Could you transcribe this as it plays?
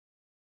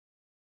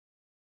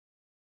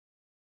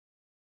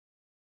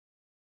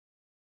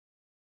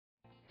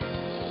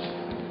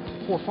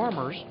For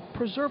farmers,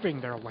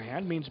 preserving their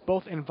land means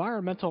both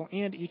environmental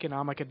and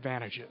economic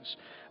advantages.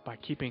 By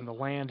keeping the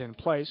land in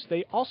place,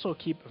 they also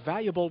keep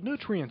valuable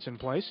nutrients in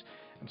place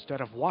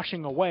instead of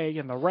washing away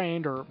in the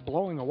rain or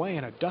blowing away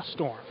in a dust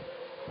storm.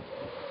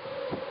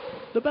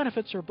 The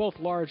benefits are both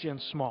large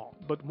and small,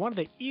 but one of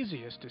the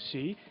easiest to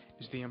see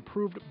is the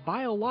improved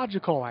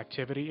biological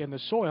activity in the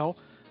soil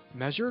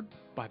measured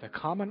by the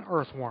common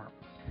earthworm.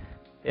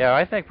 Yeah,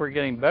 I think we're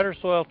getting better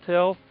soil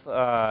tilth.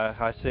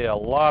 I see a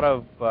lot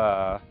of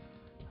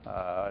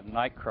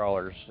night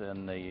crawlers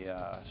in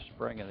the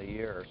spring of the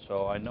year,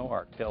 so I know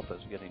our tilth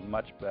is getting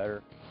much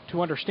better.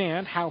 To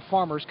understand how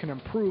farmers can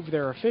improve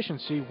their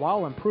efficiency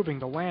while improving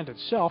the land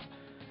itself,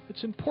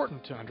 it's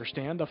important to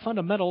understand the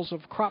fundamentals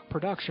of crop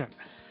production.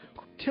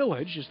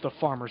 Tillage is the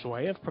farmer's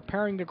way of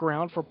preparing the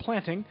ground for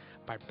planting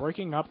by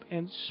breaking up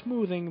and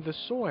smoothing the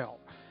soil.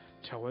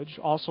 Tillage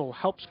also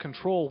helps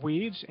control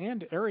weeds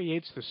and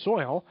aerates the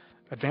soil.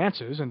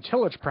 Advances in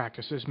tillage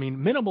practices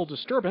mean minimal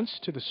disturbance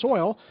to the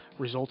soil,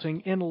 resulting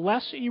in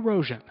less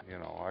erosion.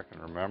 I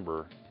can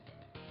remember,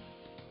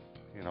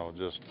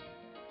 just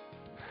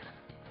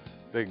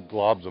big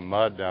globs of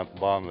mud down at the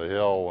bottom of the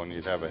hill when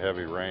you'd have a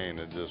heavy rain.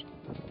 It just,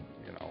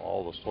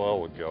 all the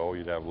soil would go,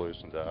 you'd have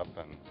loosened up,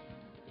 and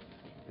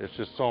it's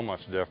just so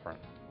much different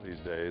these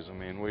days. I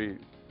mean,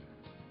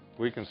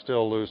 we can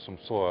still lose some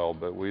soil,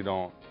 but we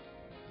don't,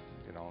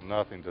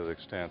 nothing to the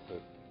extent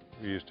that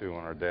we used to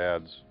when our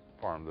dads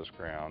farmed this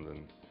ground.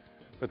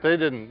 But they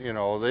didn't,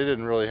 they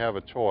didn't really have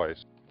a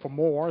choice. For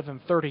more than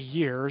 30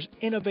 years,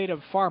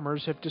 innovative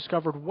farmers have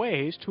discovered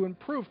ways to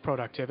improve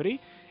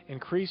productivity,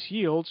 increase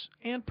yields,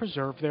 and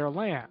preserve their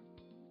land.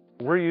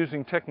 We're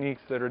using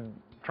techniques that are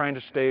trying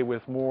to stay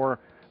with more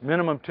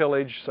minimum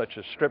tillage, such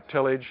as strip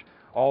tillage,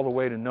 all the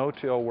way to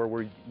no-till, where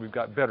we've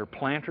got better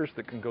planters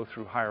that can go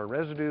through higher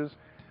residues.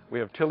 We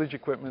have tillage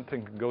equipment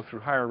that can go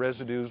through higher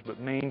residues but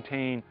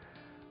maintain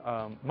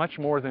much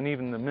more than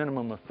even the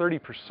minimum of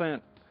 30%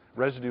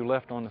 residue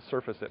left on the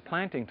surface at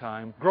planting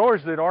time.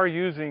 Growers that are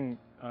using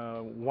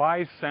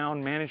wise,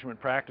 sound management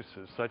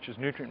practices such as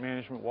nutrient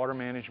management, water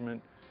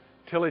management,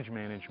 tillage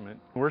management,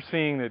 we're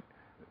seeing that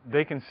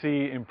they can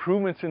see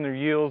improvements in their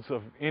yields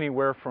of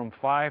anywhere from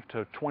 5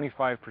 to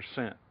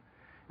 25%.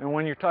 And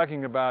when you're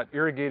talking about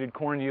irrigated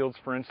corn yields,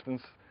 for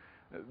instance,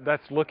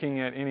 that's looking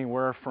at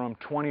anywhere from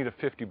 20 to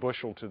 50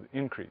 bushel to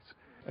increase.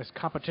 As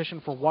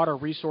competition for water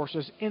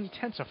resources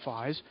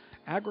intensifies,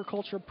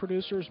 agriculture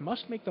producers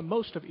must make the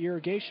most of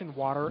irrigation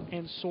water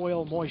and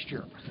soil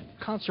moisture.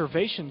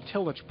 Conservation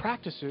tillage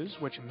practices,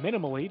 which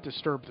minimally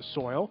disturb the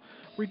soil,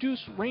 reduce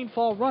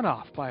rainfall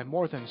runoff by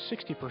more than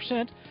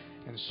 60%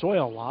 and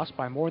soil loss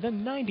by more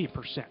than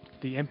 90%.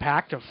 The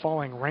impact of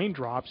falling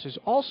raindrops is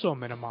also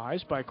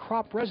minimized by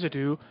crop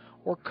residue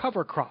or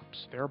cover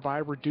crops, thereby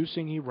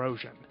reducing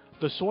erosion.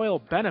 The soil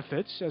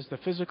benefits as the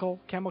physical,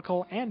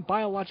 chemical, and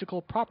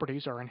biological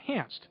properties are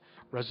enhanced.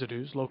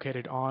 Residues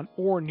located on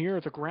or near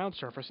the ground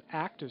surface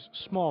act as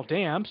small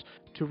dams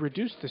to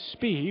reduce the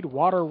speed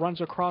water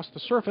runs across the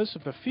surface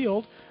of the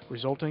field,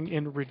 resulting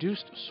in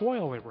reduced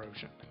soil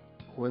erosion.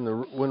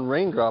 When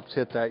raindrops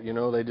hit that,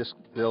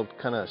 they'll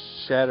kind of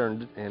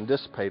shatter and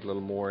dissipate a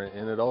little more,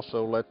 and it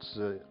also lets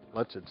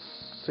it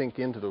sink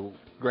into the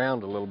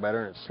ground a little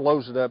better, and it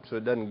slows it up so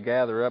it doesn't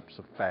gather up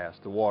so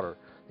fast, the water.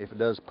 If it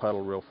does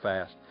puddle real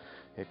fast,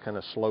 it kind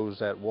of slows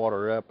that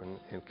water up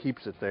and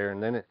keeps it there,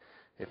 and then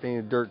if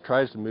any dirt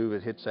tries to move,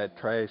 it hits that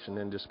trash and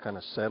then just kind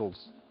of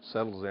settles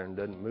there and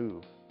doesn't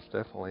move.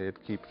 Definitely, it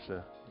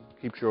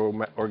keeps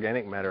your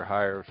organic matter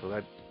higher, so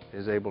that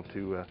is able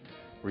to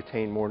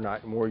retain more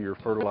of your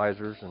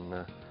fertilizers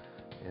and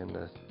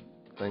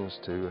things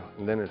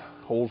and then it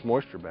holds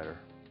moisture better.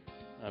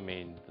 I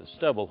mean, the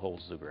stubble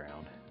holds the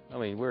ground. I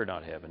mean, we're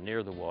not having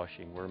near the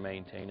washing. We're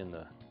maintaining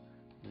the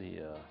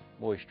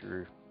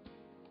moisture.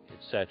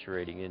 It's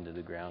saturating into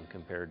the ground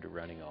compared to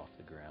running off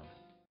the ground.